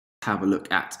have a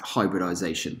look at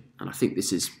hybridisation, and I think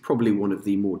this is probably one of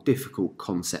the more difficult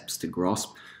concepts to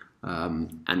grasp.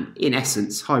 And in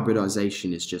essence,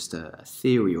 hybridisation is just a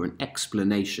theory or an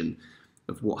explanation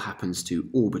of what happens to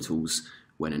orbitals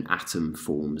when an atom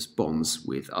forms bonds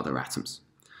with other atoms.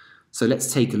 So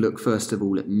let's take a look first of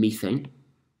all at methane.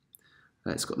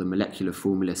 It's got the molecular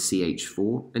formula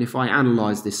CH4, and if I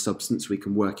analyse this substance we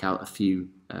can work out a few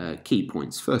key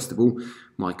points. First of all,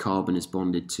 my carbon is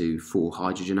bonded to 4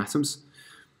 hydrogen atoms.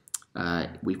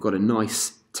 We've got a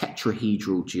nice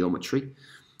tetrahedral geometry,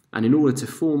 and in order to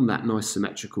form that nice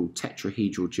symmetrical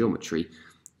tetrahedral geometry,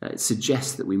 it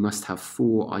suggests that we must have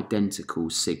 4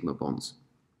 identical sigma bonds.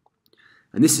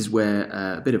 And this is where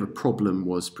a bit of a problem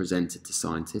was presented to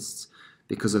scientists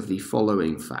because of the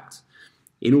following fact.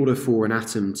 In order for an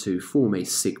atom to form a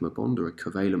sigma bond or a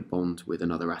covalent bond with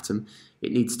another atom,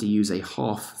 it needs to use a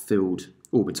half-filled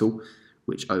orbital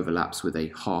which overlaps with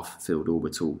a half-filled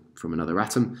orbital from another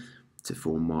atom to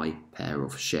form my pair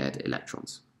of shared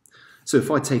electrons. So if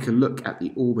I take a look at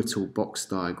the orbital box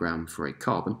diagram for a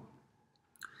carbon,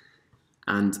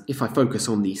 and if I focus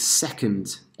on the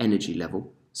second energy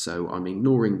level, so I'm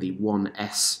ignoring the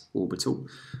 1s orbital.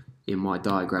 In my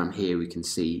diagram here we can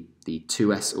see the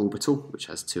 2s orbital, which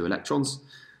has 2 electrons,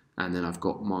 and then I've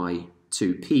got my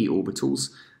 2p orbitals,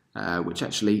 which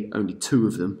actually only 2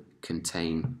 of them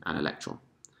contain an electron.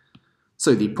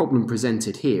 So the problem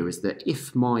presented here is that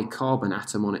if my carbon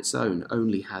atom on its own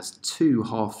only has 2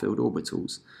 half-filled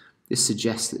orbitals, this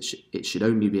suggests that it should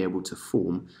only be able to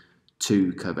form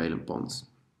 2 covalent bonds.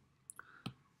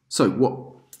 So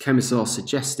what chemists are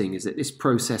suggesting is that this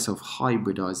process of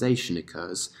hybridisation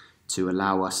occurs to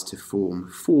allow us to form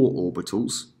 4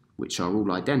 orbitals, which are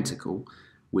all identical,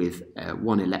 with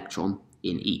 1 electron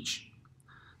in each.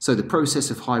 So the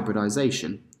process of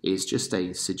hybridisation is just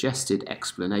a suggested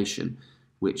explanation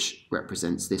which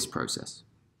represents this process.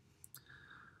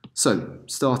 So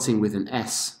starting with an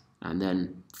s and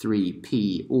then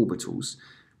 3p orbitals,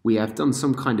 we have done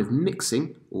some kind of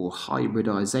mixing or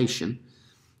hybridisation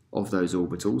of those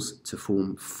orbitals to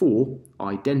form 4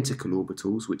 identical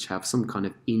orbitals which have some kind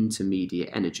of intermediate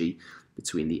energy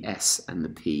between the s and the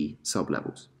p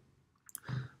sublevels.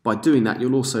 By doing that,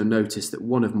 you'll also notice that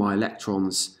one of my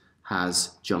electrons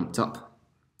has jumped up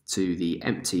to the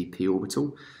empty p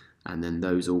orbital, and then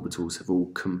those orbitals have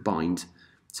all combined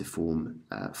to form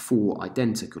 4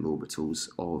 identical orbitals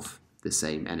of the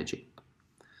same energy.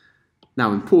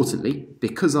 Now importantly,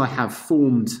 because I have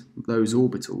formed those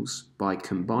orbitals by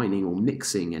combining or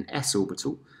mixing an s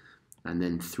orbital and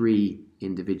then 3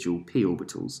 individual p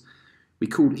orbitals, we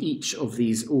call each of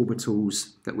these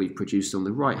orbitals that we've produced on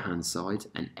the right hand side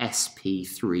an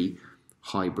sp3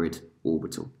 hybrid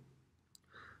orbital.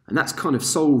 And that's kind of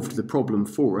solved the problem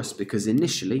for us, because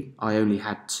initially I only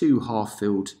had 2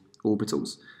 half-filled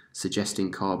orbitals,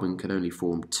 suggesting carbon could only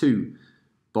form 2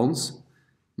 bonds.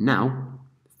 Now,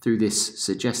 through this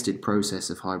suggested process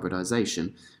of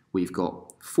hybridisation, we've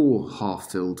got 4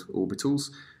 half-filled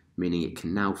orbitals, meaning it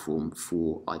can now form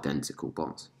 4 identical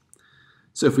bonds.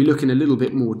 So if we look in a little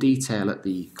bit more detail at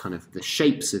the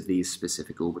shapes of these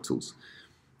specific orbitals,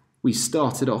 we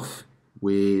started off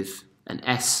with an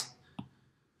s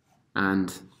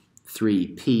and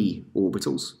 3p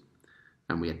orbitals,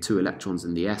 and we had 2 electrons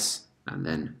in the s, and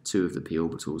then 2 of the p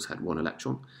orbitals had 1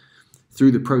 electron.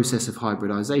 Through the process of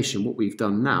hybridisation, what we've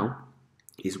done now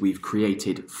is we've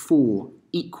created 4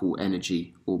 equal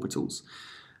energy orbitals.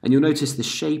 And you'll notice the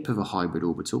shape of a hybrid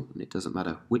orbital, and it doesn't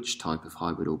matter which type of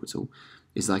hybrid orbital,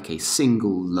 is like a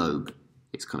single lobe.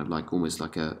 It's kind of like almost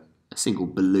like a single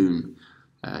balloon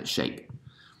shape.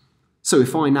 So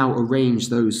if I now arrange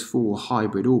those 4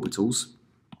 hybrid orbitals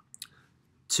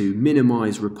to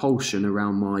minimise repulsion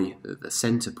around the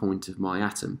centre point of my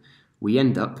atom, we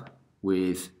end up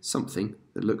with something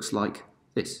that looks like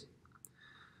this.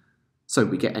 So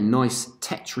we get a nice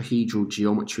tetrahedral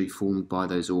geometry formed by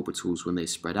those orbitals when they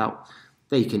spread out.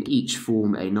 They can each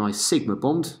form a nice sigma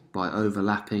bond by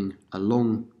overlapping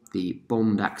along the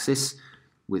bond axis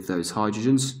with those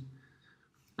hydrogens.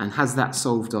 And has that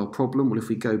solved our problem? Well, if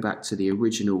we go back to the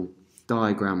original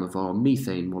diagram of our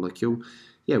methane molecule,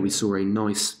 yeah, we saw a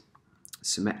nice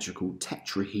symmetrical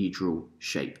tetrahedral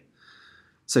shape.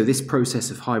 So this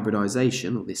process of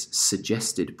hybridisation, or this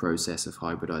suggested process of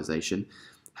hybridisation,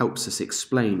 helps us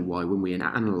explain why when we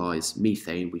analyse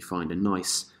methane we find a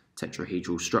nice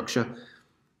tetrahedral structure.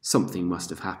 Something must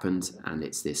have happened, and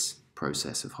it's this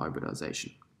process of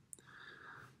hybridisation.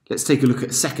 Let's take a look at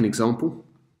a second example.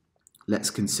 Let's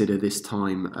consider this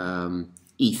time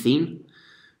ethene,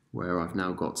 where I've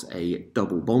now got a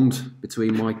double bond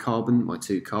between my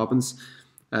 2 carbons.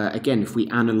 Again, if we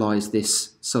analyse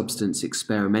this substance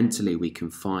experimentally, we can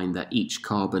find that each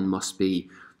carbon must be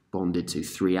bonded to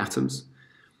 3 atoms.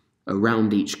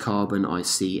 Around each carbon I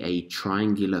see a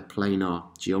triangular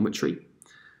planar geometry,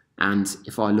 and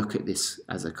if I look at this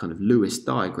as a kind of Lewis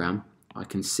diagram, I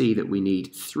can see that we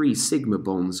need 3 sigma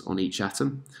bonds on each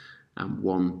atom and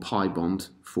 1 pi bond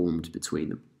formed between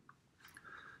them.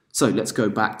 So let's go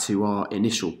back to our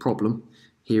initial problem.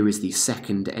 Here is the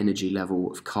second energy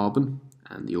level of carbon,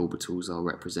 and the orbitals are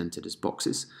represented as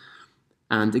boxes.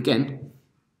 And again,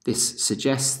 this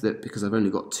suggests that because I've only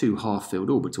got 2 half-filled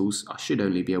orbitals, I should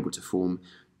only be able to form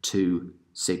 2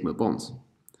 sigma bonds.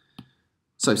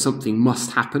 So something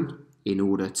must happen in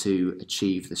order to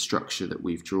achieve the structure that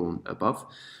we've drawn above.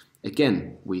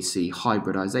 Again, we see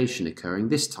hybridisation occurring.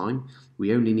 This time,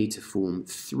 we only need to form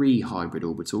 3 hybrid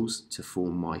orbitals to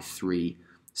form my 3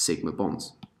 sigma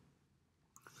bonds.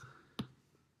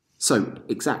 So,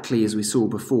 exactly as we saw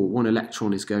before, 1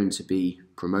 electron is going to be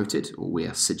promoted, or we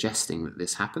are suggesting that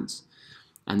this happens.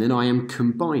 And then I am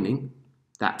combining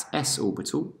that s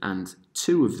orbital and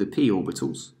 2 of the p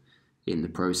orbitals in the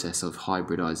process of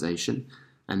hybridisation,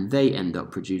 and they end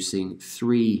up producing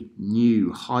 3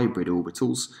 new hybrid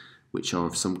orbitals, which are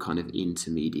of some kind of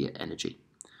intermediate energy.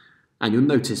 And you'll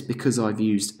notice, because I've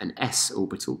used an s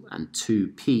orbital and 2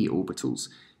 p orbitals,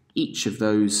 each of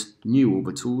those new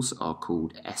orbitals are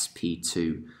called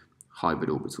sp2 hybrid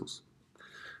orbitals.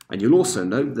 And you'll also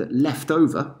note that left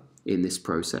over in this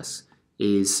process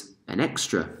is an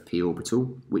extra p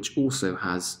orbital, which also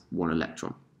has 1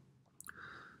 electron.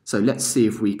 So let's see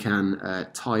if we can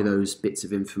tie those bits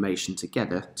of information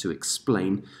together to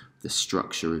explain the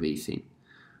structure of ethene.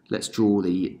 Let's draw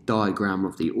the diagram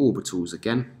of the orbitals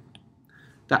again.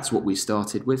 That's what we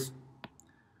started with.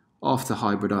 After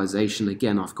hybridisation,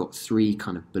 again, I've got 3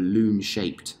 kind of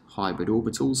balloon-shaped hybrid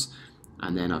orbitals,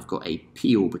 and then I've got a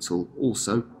p orbital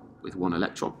also with 1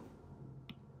 electron.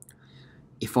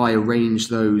 If I arrange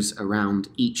those around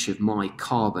each of my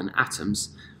carbon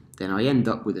atoms, then I end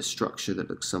up with a structure that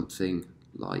looks something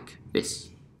like this.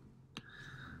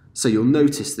 So you'll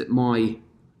notice that my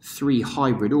 3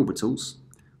 hybrid orbitals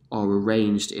are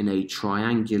arranged in a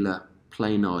triangular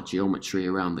planar geometry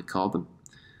around the carbon,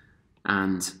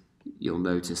 and you'll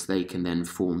notice they can then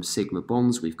form sigma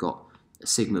bonds. We've got a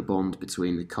sigma bond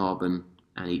between the carbon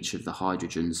and each of the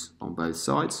hydrogens on both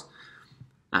sides,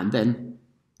 and then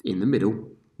in the middle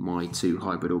my 2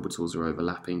 hybrid orbitals are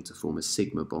overlapping to form a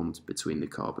sigma bond between the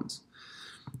carbons.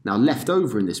 Now, left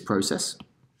over in this process,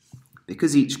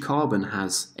 because each carbon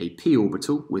has a p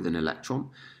orbital with an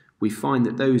electron, we find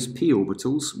that those p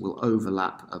orbitals will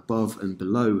overlap above and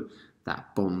below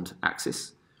that bond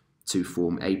axis to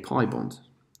form a pi bond.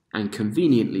 And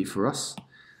conveniently for us,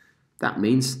 that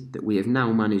means that we have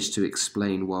now managed to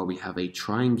explain why we have a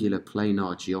triangular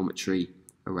planar geometry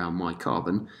around my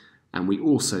carbon, and we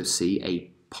also see a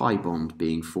pi bond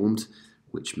being formed,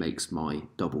 which makes my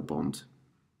double bond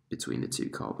between the 2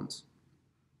 carbons.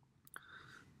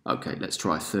 Okay, let's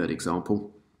try a third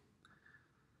example.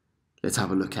 Let's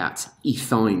have a look at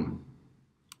ethyne.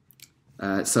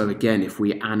 So again, if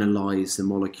we analyse the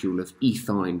molecule of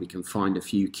ethyne, we can find a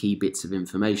few key bits of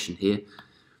information here.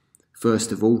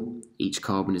 First of all, each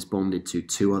carbon is bonded to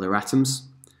 2 other atoms.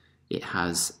 It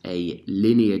has a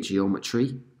linear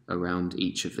geometry around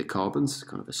each of the carbons,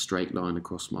 kind of a straight line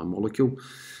across my molecule.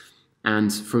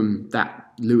 And from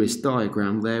that Lewis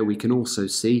diagram there, we can also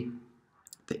see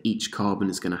that each carbon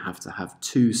is going to have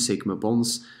 2 sigma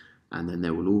bonds, and then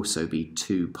there will also be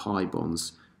 2 pi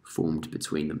bonds formed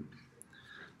between them.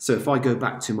 So if I go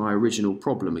back to my original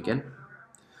problem again,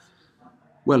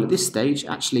 well, at this stage,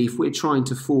 actually, if we're trying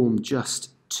to form just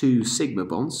 2 sigma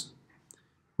bonds,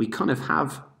 we kind of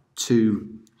have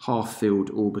 2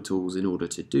 half-filled orbitals in order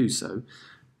to do so.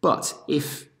 But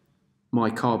if my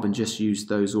carbon just used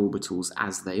those orbitals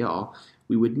as they are,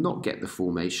 we would not get the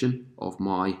formation of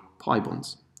my pi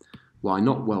bonds. Why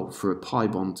not? Well, for a pi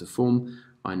bond to form,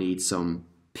 I need some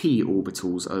p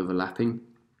orbitals overlapping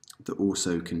that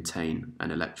also contain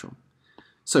an electron.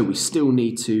 So we still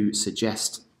need to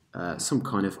suggest some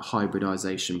kind of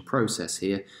hybridisation process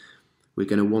here. We're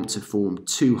going to want to form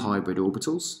 2 hybrid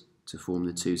orbitals to form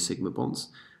the 2 sigma bonds,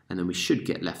 and then we should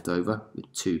get left over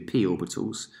with 2 p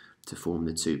orbitals to form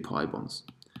the 2 pi bonds.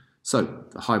 So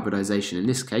the hybridisation in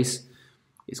this case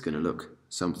is going to look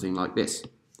something like this.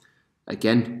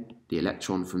 Again, the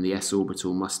electron from the s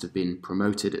orbital must have been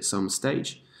promoted at some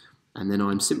stage, and then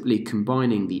I'm simply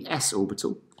combining the s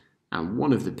orbital and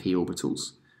 1 of the p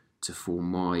orbitals to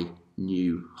form my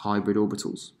new hybrid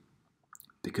orbitals.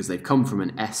 Because they've come from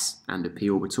an s and a p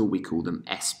orbital, we call them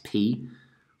sp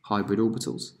hybrid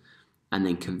orbitals. And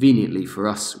then conveniently for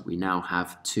us, we now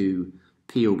have 2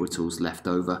 p orbitals left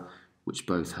over, which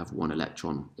both have 1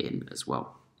 electron in as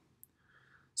well.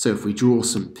 So if we draw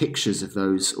some pictures of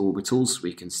those orbitals,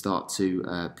 we can start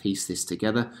to piece this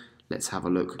together. Let's have a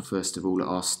look first of all at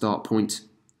our start point.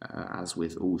 As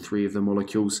with all 3 of the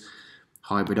molecules,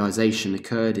 hybridisation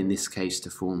occurred in this case to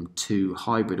form 2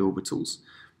 hybrid orbitals,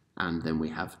 and then we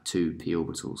have 2 p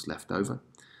orbitals left over.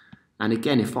 And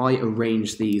again, if I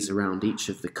arrange these around each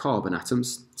of the carbon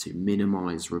atoms to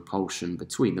minimise repulsion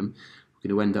between them, we're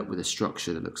going to end up with a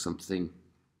structure that looks something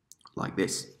like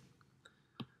this.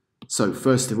 So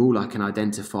first of all, I can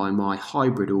identify my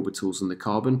hybrid orbitals on the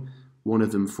carbon. One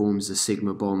of them forms a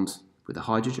sigma bond with a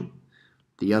hydrogen.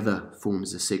 The other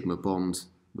forms a sigma bond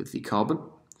with the carbon.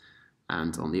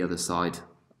 And on the other side,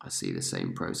 I see the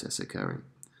same process occurring.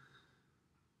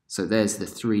 So there's the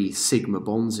 3 sigma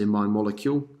bonds in my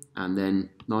molecule. And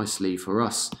then, nicely for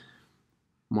us,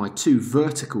 my 2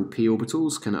 vertical p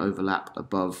orbitals can overlap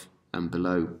above and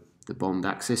below the bond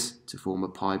axis to form a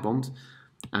pi bond.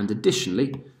 And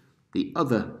additionally, the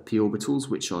other p orbitals,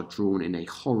 which are drawn in a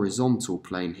horizontal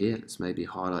plane here, let's maybe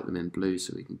highlight them in blue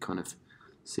so we can kind of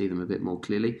see them a bit more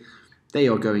clearly, they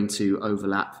are going to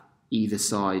overlap either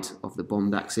side of the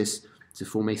bond axis to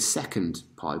form a second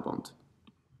pi bond.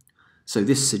 So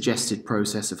this suggested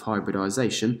process of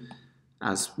hybridisation,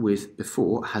 as with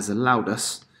before, has allowed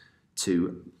us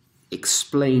to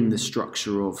explain the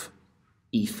structure of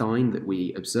ethyne that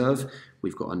we observe.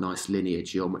 We've got a nice linear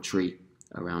geometry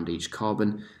around each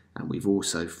carbon, and we've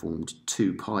also formed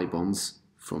 2 pi bonds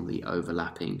from the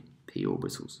overlapping p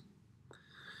orbitals.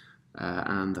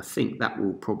 And I think that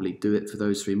will probably do it for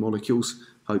those 3 molecules.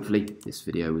 Hopefully this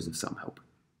video was of some help.